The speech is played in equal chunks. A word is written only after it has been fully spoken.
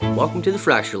welcome to the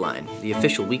Fracture Line, the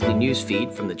official weekly news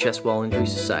feed from the Chest Wall Injury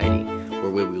Society, where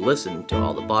we will listen to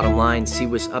all the bottom line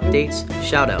CWIS updates,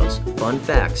 shoutouts, fun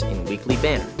facts in weekly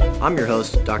banner. I'm your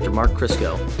host, Dr. Mark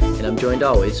Crisco, and I'm joined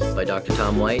always by Dr.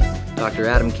 Tom White, Dr.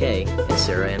 Adam Kay, and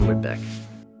Sarah Ann Woodbeck.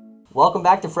 Welcome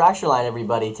back to Fracture Line,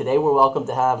 everybody. Today we're welcome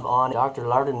to have on Dr.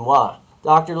 Lardinois.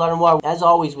 Dr. Lardinois, as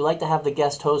always, we like to have the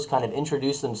guest hosts kind of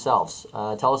introduce themselves.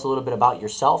 Tell us a little bit about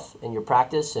yourself and your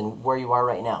practice and where you are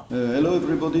right now. Hello,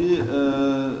 everybody.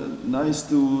 Nice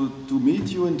to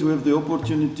meet you and to have the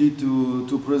opportunity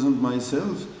to present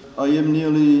myself. I am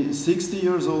nearly 60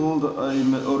 years old.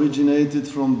 I'm originated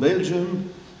from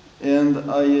Belgium, and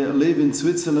I live in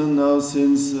Switzerland now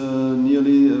since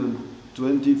nearly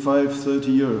 25-30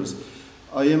 years.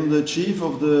 I am the chief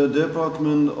of the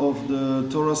Department of the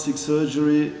Thoracic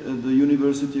Surgery at the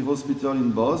University Hospital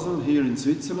in Basel, here in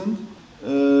Switzerland.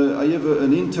 I have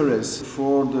an interest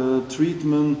for the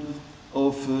treatment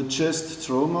of chest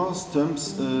trauma,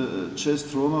 stumps,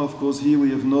 chest trauma. Of course, here we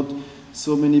have not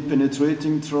so many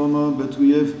penetrating trauma, but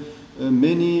we have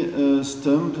many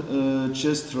stump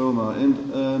chest trauma.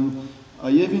 And I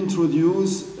have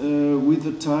introduced with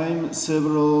the time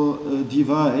several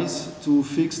devices to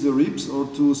fix the ribs or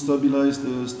to stabilize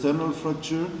the sternal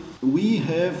fracture. We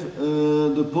have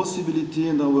the possibility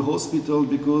in our hospital,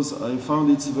 because I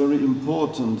found it's very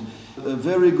important, a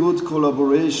very good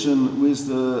collaboration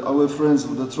with our friends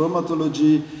of the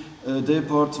traumatology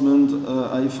department.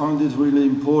 I found it really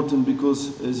important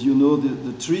because, as you know,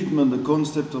 the treatment, the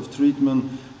concept of treatment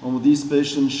of these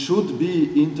patients should be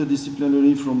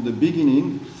interdisciplinary from the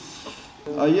beginning.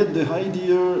 I had the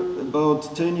idea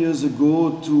about 10 years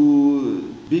ago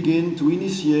to begin to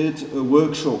initiate a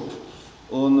workshop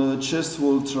on chest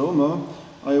wall trauma.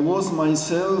 I was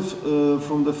myself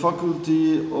from the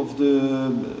faculty of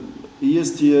the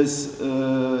ESTS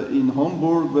in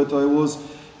Hamburg, but I was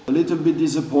a little bit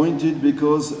disappointed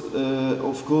because,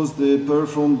 of course, they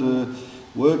performed the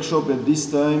workshop at this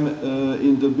time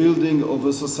in the building of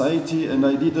a society, and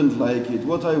I didn't like it.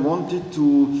 What I wanted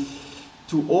to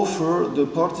offer the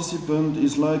participant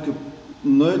is like a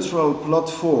neutral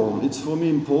platform. It's for me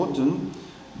important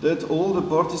that all the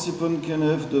participants can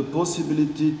have the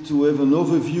possibility to have an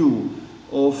overview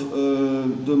of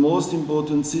the most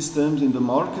important systems in the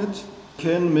market,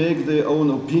 can make their own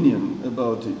opinion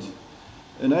about it.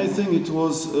 And I think it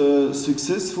was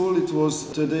successful. It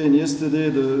was today and yesterday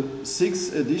the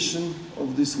 6th edition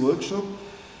of this workshop.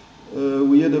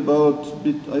 We had about,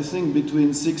 I think,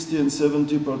 between 60 and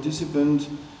 70 participants,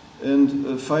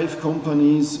 and 5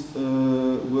 companies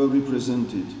were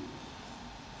represented.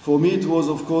 For me, it was,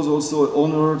 of course, also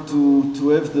an honor to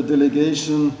have the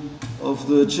delegation of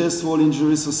the Chest Wall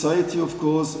Injury Society, of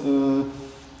course.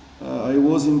 I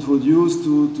was introduced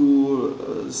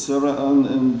to Sarah Ann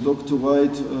and Dr.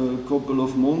 White a couple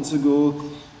of months ago,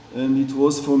 and it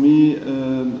was for me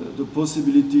the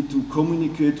possibility to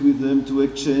communicate with them, to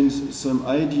exchange some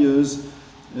ideas,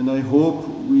 and I hope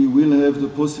we will have the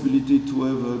possibility to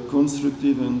have a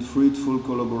constructive and fruitful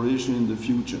collaboration in the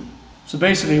future. So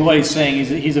basically what he's saying is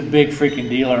that he's a big freaking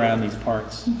deal around these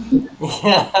parts.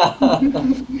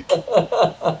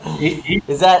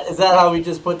 Is that how we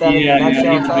just put that in a nutshell?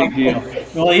 Yeah, he's a big deal.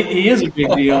 Well, he is a big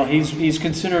deal. He's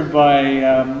considered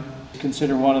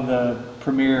considered one of the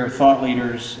premier thought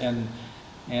leaders and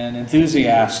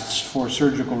enthusiasts for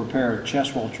surgical repair of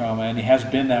chest wall trauma, and he has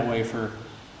been that way for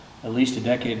at least a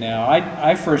decade now.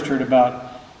 I first heard about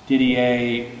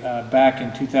Didier back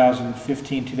in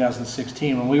 2015,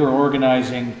 2016, when we were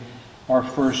organizing our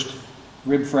first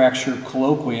rib fracture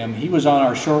colloquium. He was on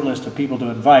our short list of people to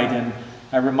invite, and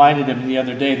I reminded him the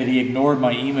other day that he ignored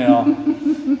my email.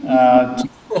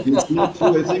 It's not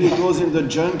true. I think it was in the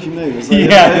junk emails.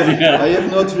 I have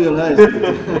not realized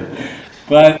it.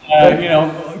 But,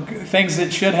 things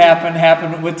that should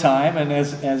happen with time, and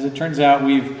as it turns out,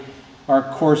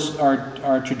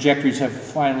 our trajectories have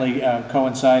finally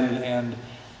coincided, and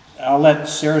I'll let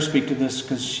Sarah speak to this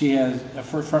because she has a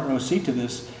front row seat to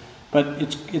this. But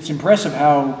it's impressive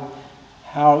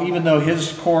how even though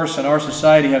his course and our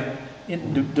society have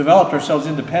developed ourselves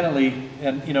independently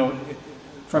and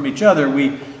from each other,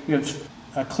 we have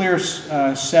a clear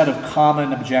set of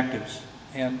common objectives.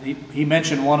 And he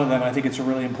mentioned one of them. I think it's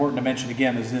really important to mention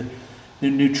again is the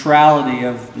neutrality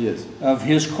of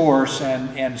his course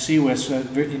and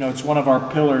CWIS. It's one of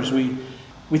our pillars.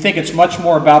 We think it's much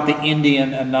more about the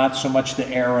Indian and not so much the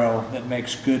arrow that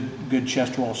makes good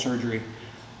chest wall surgery.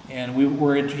 And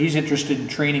he's interested in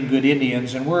training good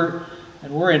Indians, and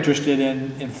we're interested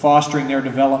in fostering their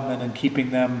development and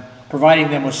providing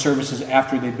them with services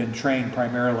after they've been trained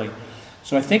primarily.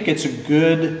 So I think it's a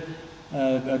good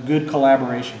a good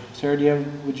collaboration. Sarah,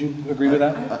 would you agree with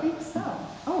that? I think so.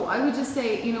 Oh, I would just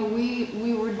say,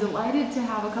 we were delighted to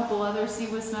have a couple other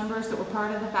CWIS members that were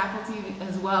part of the faculty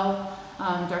as well.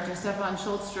 Dr. Stefan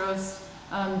Schultz-Stroos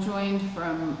joined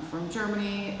from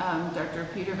Germany, Dr.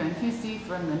 Peter Van Husty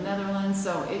from the Netherlands.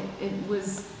 So it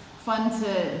was fun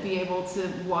to be able to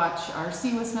watch our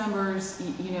CWIS members,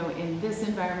 in this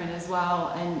environment as well.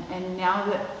 And now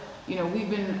that, we've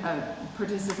been a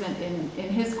participant in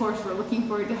his course, we're looking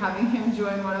forward to having him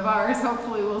join one of ours.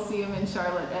 Hopefully we'll see him in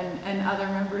Charlotte, and other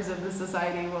members of the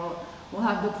society will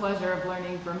have the pleasure of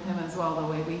learning from him as well, the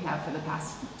way we have for the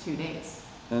past 2 days.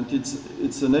 And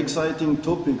it's an exciting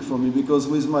topic for me, because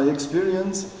with my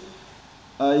experience,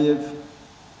 I have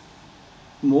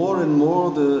more and more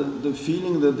the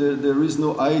feeling that there is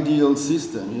no ideal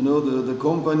system. The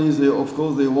companies, of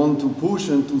course, they want to push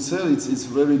and to sell. It's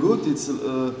very good. It's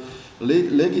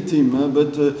legitimate.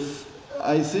 But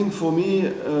I think for me,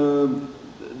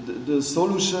 the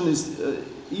solution is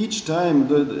each time,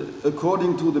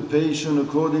 according to the patient,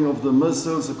 according of the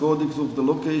muscles, according to the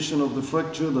location of the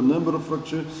fracture, the number of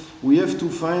fracture, we have to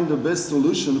find the best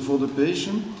solution for the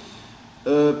patient,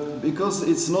 because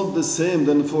it's not the same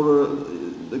than for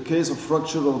the case of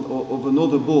fracture of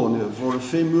another bone. For a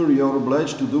femur, you are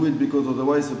obliged to do it because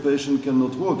otherwise the patient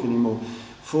cannot walk anymore.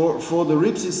 For the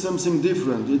ribs, it's something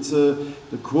different. It's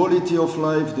the quality of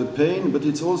life, the pain, but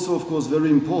it's also, of course, very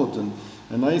important.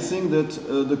 And I think that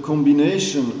the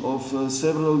combination of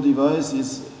several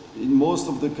devices, in most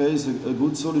of the case, a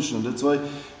good solution. That's why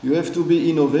you have to be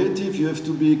innovative, you have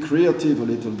to be creative a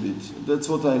little bit. That's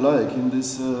what I like in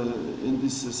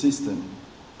this system.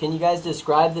 Can you guys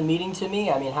describe the meeting to me?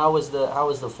 I mean, how was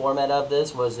the format of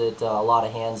this? Was it a lot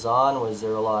of hands-on? Was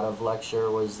there a lot of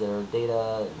lecture? Was there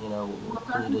data?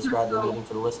 Can you describe the meeting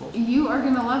for the listeners? You are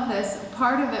going to love this.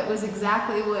 Part of it was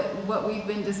exactly what we've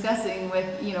been discussing with,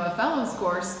 a fellows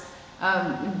course.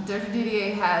 Dr.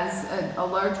 Didier has a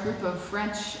large group of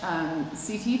French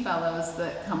CT fellows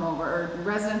that come over, or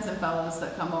residents and fellows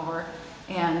that come over,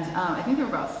 and I think there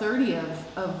were about 30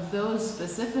 of those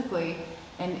specifically.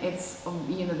 And it's,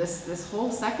 this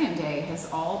whole second day has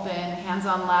all been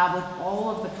hands-on lab with all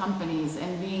of the companies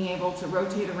and being able to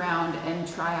rotate around and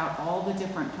try out all the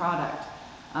different product.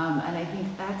 And I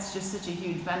think that's just such a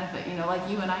huge benefit. Like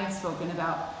you and I have spoken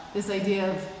about this idea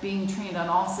of being trained on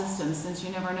all systems, since you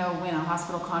never know when a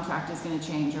hospital contract is going to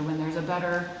change, or when there's a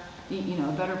better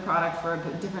product for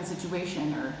a different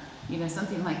situation, or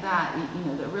something like that,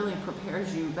 that really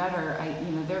prepares you better.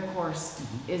 Their course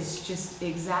is just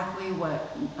exactly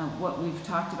what we've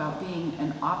talked about, being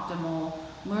an optimal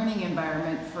learning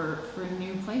environment for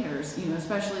new players,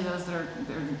 especially those that are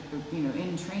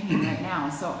in training right now.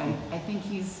 So I think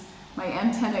my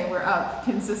antennae were up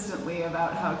consistently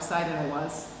about how excited I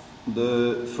was.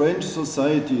 The French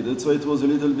Society, that's why it was a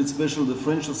little bit special, the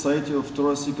French Society of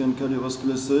Thoracic and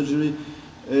Cardiovascular Surgery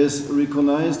has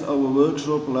recognized our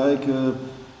workshop like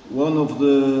one of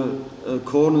the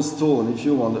cornerstone, if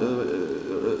you want,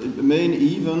 main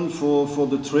event for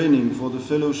the training, for the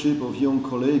fellowship of young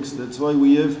colleagues. That's why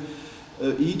we have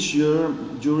each year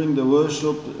during the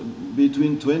workshop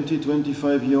between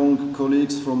 20-25 young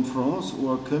colleagues from France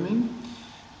who are coming,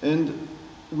 and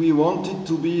we wanted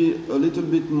to be a little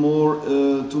bit more,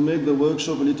 to make the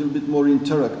workshop a little bit more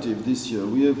interactive this year.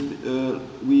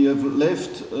 We have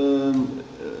left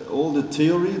all the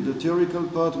theoretical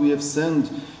part. We have sent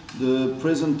the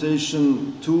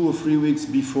presentation 2 or 3 weeks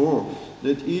before,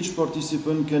 that each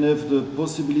participant can have the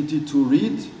possibility to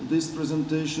read this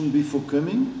presentation before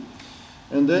coming.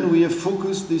 And then we have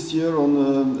focused this year on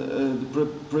the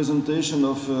presentation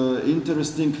of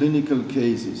interesting clinical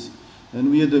cases. And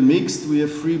we had we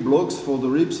have 3 blocks for the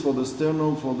ribs, for the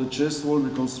sternum, for the chest wall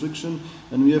reconstruction,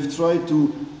 and we have tried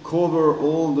to cover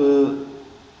all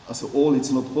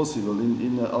it's not possible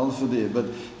in half a day, but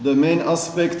the main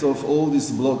aspect of all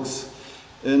these blocks.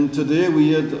 And today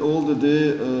we had all the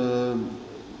day, the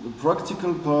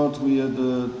practical part, we had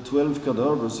 12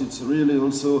 cadavers. It's really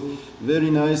also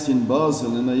very nice in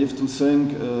Basel, and I have to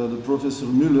thank the Professor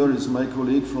Müller, is my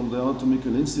colleague from the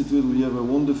Anatomical Institute. We have a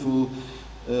wonderful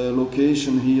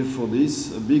location here for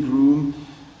this, a big room,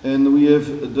 and we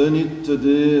have done it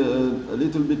today a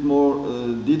little bit more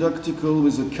didactical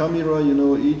with a camera.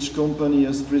 Each company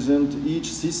has presented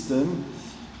each system,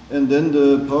 and then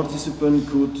the participant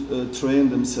could train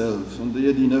themselves, and they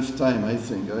had enough time, I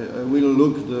think. I will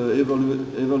look the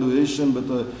evaluation, but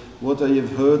what I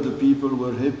have heard, the people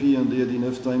were happy and they had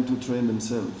enough time to train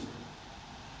themselves.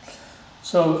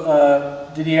 So,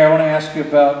 Didier, I want to ask you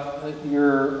about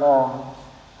your,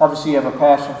 obviously you have a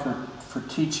passion for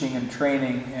teaching and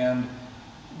training, and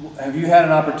Have you had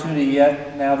an opportunity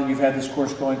yet, now that you've had this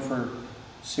course going for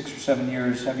 6 or 7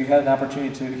 years, have you had an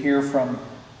opportunity to hear from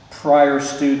prior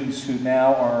students who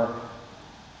now are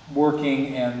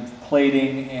working and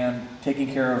plating and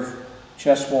taking care of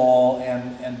chest wall,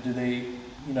 and do they,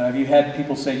 have you had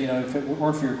people say, if it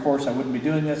weren't for your course, I wouldn't be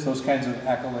doing this, those kinds of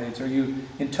accolades? Are you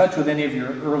in touch with any of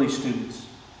your early students?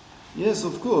 Yes,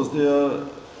 of course. They are,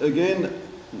 again,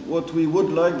 what we would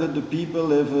like that the people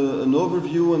have an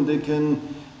overview and they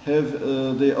can have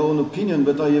their own opinion,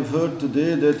 but I have heard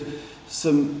today that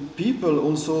some people,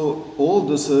 also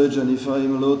older surgeons, if I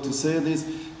am allowed to say this,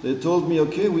 they told me,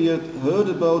 okay, we had heard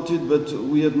about it, but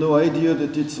we had no idea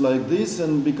that it's like this,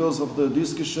 and because of the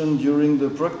discussion during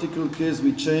the practical case,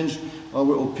 we changed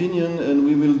our opinion and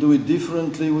we will do it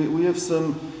differently. We have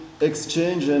some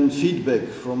exchange and feedback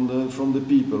from the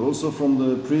people, also from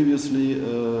the previously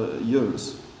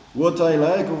years. What I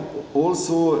like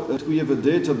also, we have a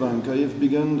data bank. I have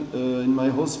begun in my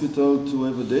hospital to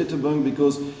have a data bank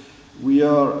because we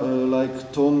are,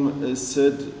 like Tom has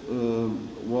said,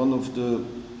 one of the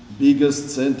biggest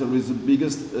center with the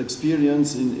biggest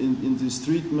experience in this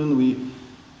treatment.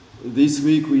 This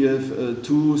week we have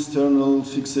 2 sternal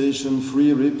fixation,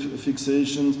 3 rib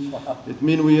fixations. Wow. It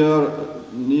means we are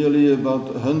nearly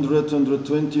about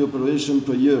 120 operations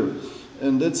per year.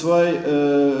 And that's why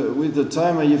with the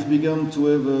time I have begun to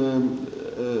have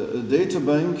a data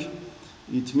bank.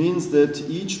 It means that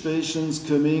each patient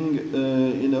coming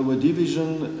in our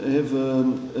division have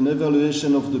an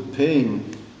evaluation of the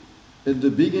pain at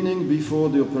the beginning, before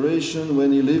the operation,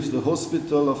 when he leaves the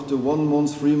hospital after 1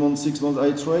 month, 3 months, 6 months.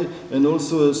 I try, and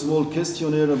also a small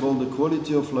questionnaire about the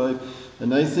quality of life.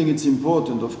 And I think it's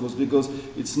important, of course, because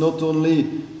it's not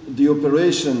only the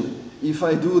operation. If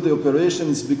I do the operation,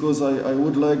 it's because I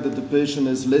would like that the patient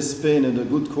has less pain and a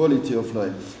good quality of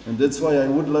life. And that's why I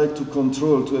would like to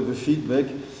control, to have a feedback.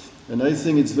 And I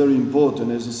think it's very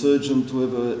important as a surgeon to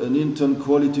have an intern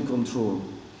quality control.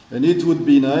 And it would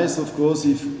be nice, of course,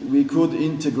 if we could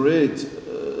integrate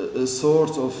a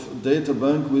sort of data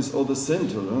bank with other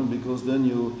centers, because then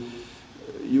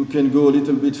you can go a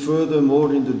little bit further,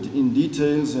 more in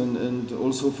details, and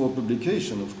also for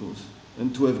publication, of course,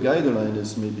 and to have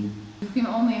guidelines maybe. You can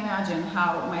only imagine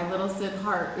how my little Sid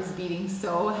heart is beating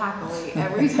so happily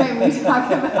every time we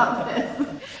talk about this.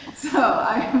 So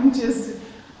I'm just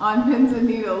on pins and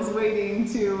needles waiting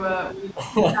to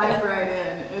dive right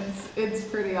in. It's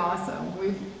pretty awesome.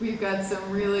 We've got some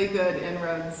really good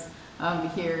inroads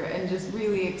here, and just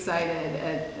really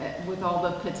excited with all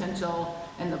the potential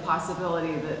and the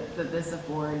possibility that this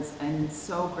affords, and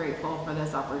so grateful for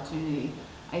this opportunity.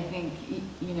 I think,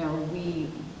 we,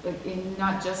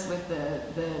 not just with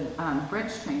the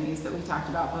French trainees that we talked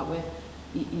about, but with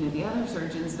the other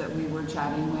surgeons that we were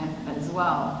chatting with as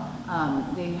well.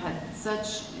 They had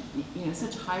such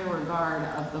high regard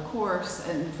of the course,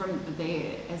 and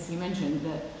as you mentioned,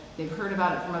 that they've heard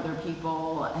about it from other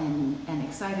people and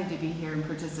excited to be here and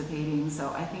participating.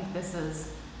 So I think this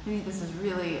is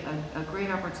really a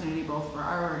great opportunity both for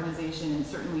our organization, and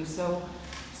certainly so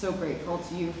grateful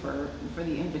to you for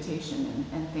the invitation,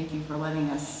 and thank you for letting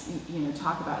us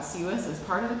talk about CWIS as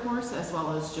part of the course, as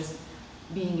well as just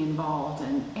being involved,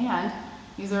 and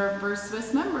these are our first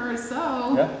Swiss members,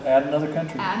 so yep, add another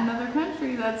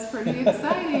country, that's pretty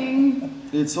exciting.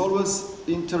 It's always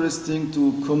interesting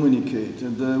to communicate,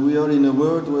 and we are in a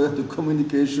world where the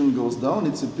communication goes down.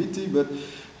 It's a pity, but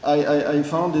I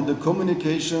found that the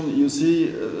communication, you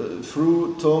see,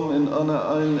 through Tom and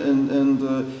Anna,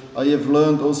 and I have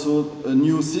learned also a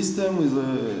new system with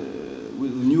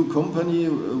a new company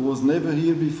who was never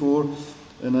here before.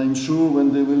 And I'm sure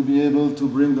when they will be able to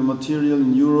bring the material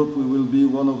in Europe, we will be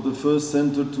one of the first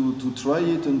centers to try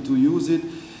it and to use it.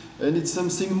 And it's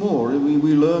something more.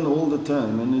 We learn all the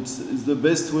time, and it's the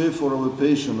best way for our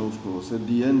patient, of course. At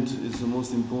the end, it's the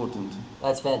most important.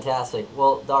 That's fantastic.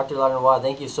 Well, Dr. Lanois,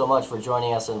 thank you so much for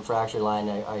joining us on Fracture Line.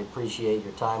 I appreciate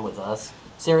your time with us.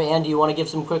 Sarah Ann, do you want to give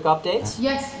some quick updates?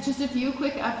 Yes, just a few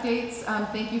quick updates.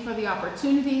 Thank you for the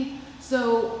opportunity.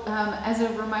 So as a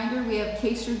reminder, we have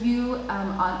case review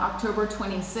on October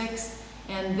 26th,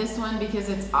 and this one, because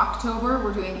it's October,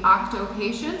 we're doing octo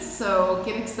patients, so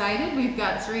get excited. We've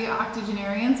got 3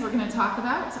 octogenarians we're going to talk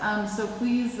about, so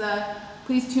please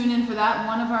tune in for that.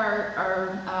 One of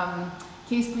our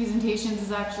case presentations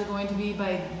is actually going to be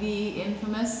by the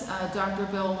infamous Dr.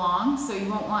 Bill Long, so you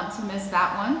won't want to miss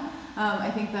that one.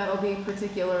 I think that'll be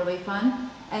particularly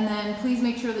fun. And then please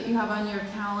make sure that you have on your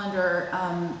calendar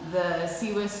the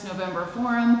CWIS November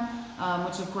Forum,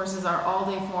 which of course is our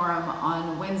all-day forum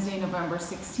on Wednesday, November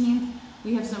 16th.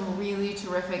 We have some really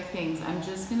terrific things. I'm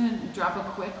just going to drop a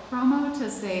quick promo to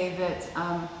say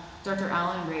that Dr.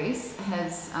 Alan Race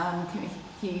has,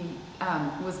 he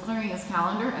was clearing his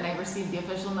calendar, and I received the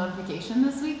official notification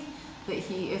this week that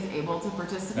he is able to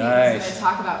participate. Nice. He's going to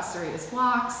talk about serratus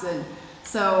blocks, and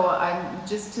so I'm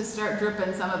just to start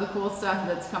dripping some of the cool stuff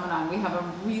that's coming on. We have a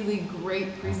really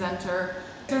great presenter,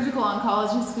 surgical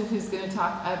oncologist, who's going to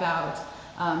talk about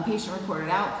patient-reported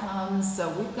outcomes. So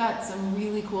we've got some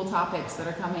really cool topics that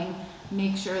are coming.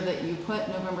 Make sure that you put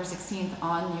November 16th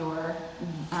on your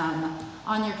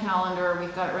calendar.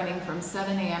 We've got it running from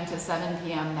 7 a.m. to 7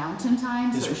 p.m. Mountain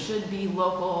Time, so it should be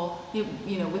local,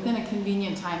 within a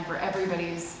convenient time for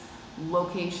everybody's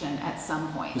location at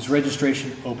some point. Is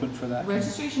registration open for that?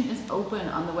 Registration is open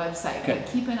on the website, Okay. but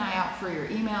keep an eye out for your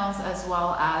emails as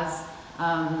well as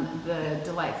the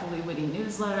Delightfully Witty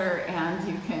newsletter, and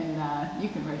you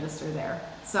can register there.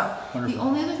 So Wonderful. the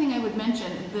only other thing I would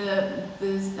mention, the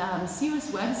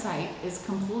CWIS website is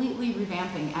completely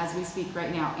revamping as we speak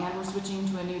right now, and we're switching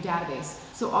to a new database.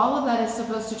 So all of that is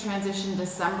supposed to transition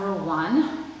December 1,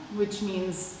 which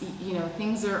means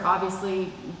things are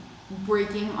obviously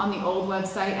breaking on the old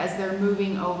website as they're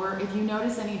moving over. If you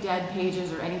notice any dead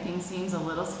pages or anything seems a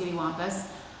little skittywampus,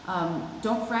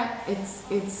 don't fret. It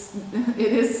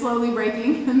is slowly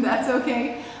breaking, and that's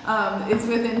okay. It's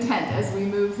with intent as we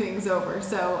move things over.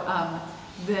 So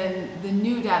then the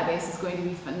new database is going to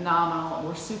be phenomenal.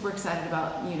 We're super excited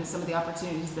about some of the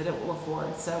opportunities that it will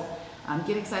afford. So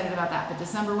get excited about that. But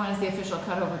December 1 is the official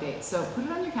cutover date. So put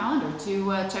it on your calendar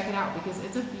to check it out, because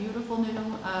it's a beautiful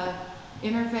new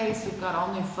interface. We've got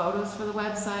all new photos for the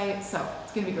website, so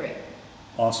it's going to be great.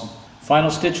 Awesome.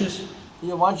 Final stitches?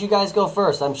 Why don't you guys go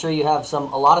first? I'm sure you have a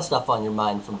lot of stuff on your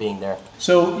mind from being there.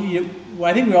 So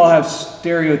I think we all have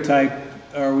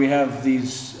we have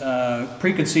these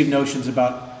preconceived notions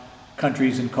about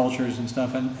countries and cultures and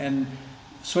stuff, and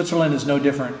Switzerland is no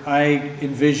different. I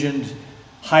envisioned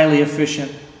highly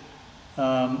efficient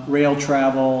rail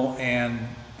travel and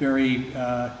very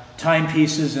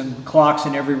timepieces and clocks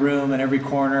in every room and every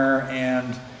corner,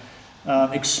 and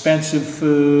expensive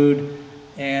food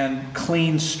and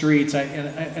clean streets.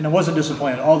 And I wasn't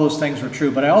disappointed. All those things were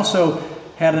true. But I also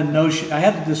had I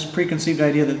had this preconceived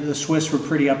idea that the Swiss were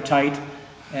pretty uptight,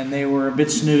 and they were a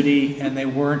bit snooty, and they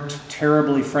weren't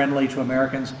terribly friendly to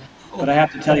Americans. But I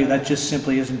have to tell you, that just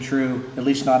simply isn't true, at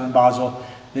least not in Basel.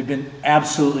 They've been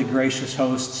absolutely gracious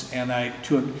hosts, and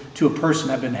to a person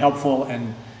have been helpful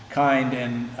and kind,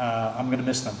 and I'm going to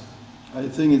miss them. I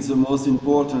think it's the most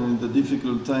important in the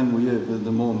difficult time we have at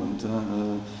the moment,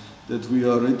 that we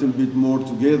are a little bit more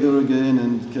together again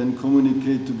and can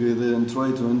communicate together and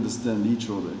try to understand each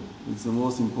other. It's the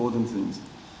most important thing.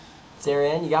 Sarah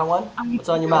Ann, you got one? What's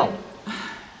on your mind?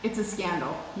 It's a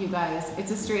scandal, you guys.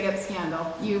 It's a straight up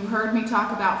scandal. You've heard me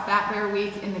talk about Fat Bear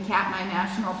Week in the Katmai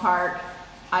National Park.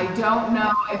 I don't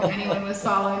know if anyone was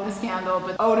following the scandal,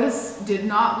 but Otis did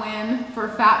not win for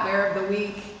Fat Bear of the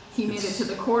Week. He made it to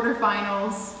the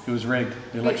quarterfinals. It was rigged.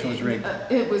 The election was rigged.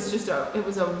 It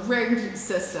was a rigged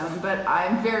system, but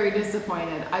I'm very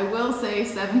disappointed. I will say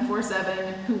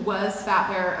 747, who was Fat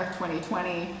Bear of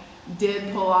 2020,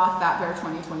 did pull off Fat Bear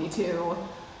 2022.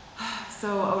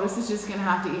 So Otis is just going to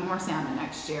have to eat more salmon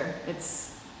next year.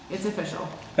 It's official.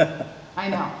 I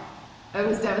know. I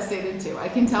was devastated too. I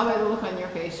can tell by the look on your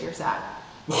face you're sad.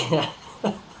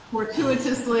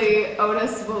 Fortuitously,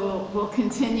 Otis will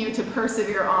continue to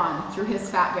persevere on through his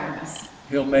fat bearness.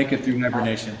 He'll make it through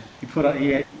hibernation. He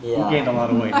gained a lot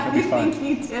of weight. He'll be I fine.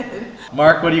 think he did.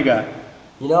 Mark, what do you got?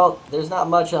 There's not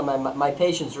much on my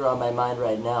patients are on my mind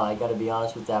right now. I got to be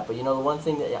honest with that. But the one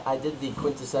thing that I did the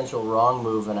quintessential wrong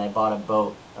move, and I bought a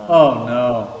boat. Oh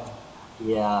no.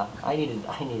 Yeah, I needed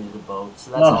a boat,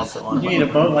 so that's also on. You need a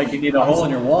boat like you need a hole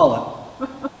in your wallet.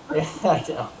 Yeah, I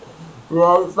know.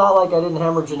 Yeah, it's not like I didn't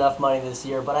hemorrhage enough money this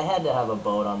year, but I had to have a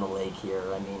boat on the lake here.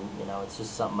 I mean, it's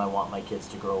just something I want my kids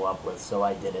to grow up with, so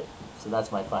I did it. So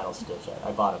that's my final stitch.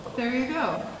 I bought a boat. There you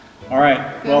go. All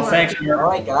right. Good Well, work. thanks. All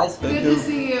right, guys. Good to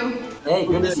see you. Hey,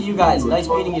 good to see you guys. Nice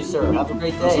meeting you, sir. Have a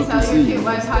great day. Tell your cute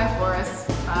wife hi for us.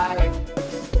 Bye.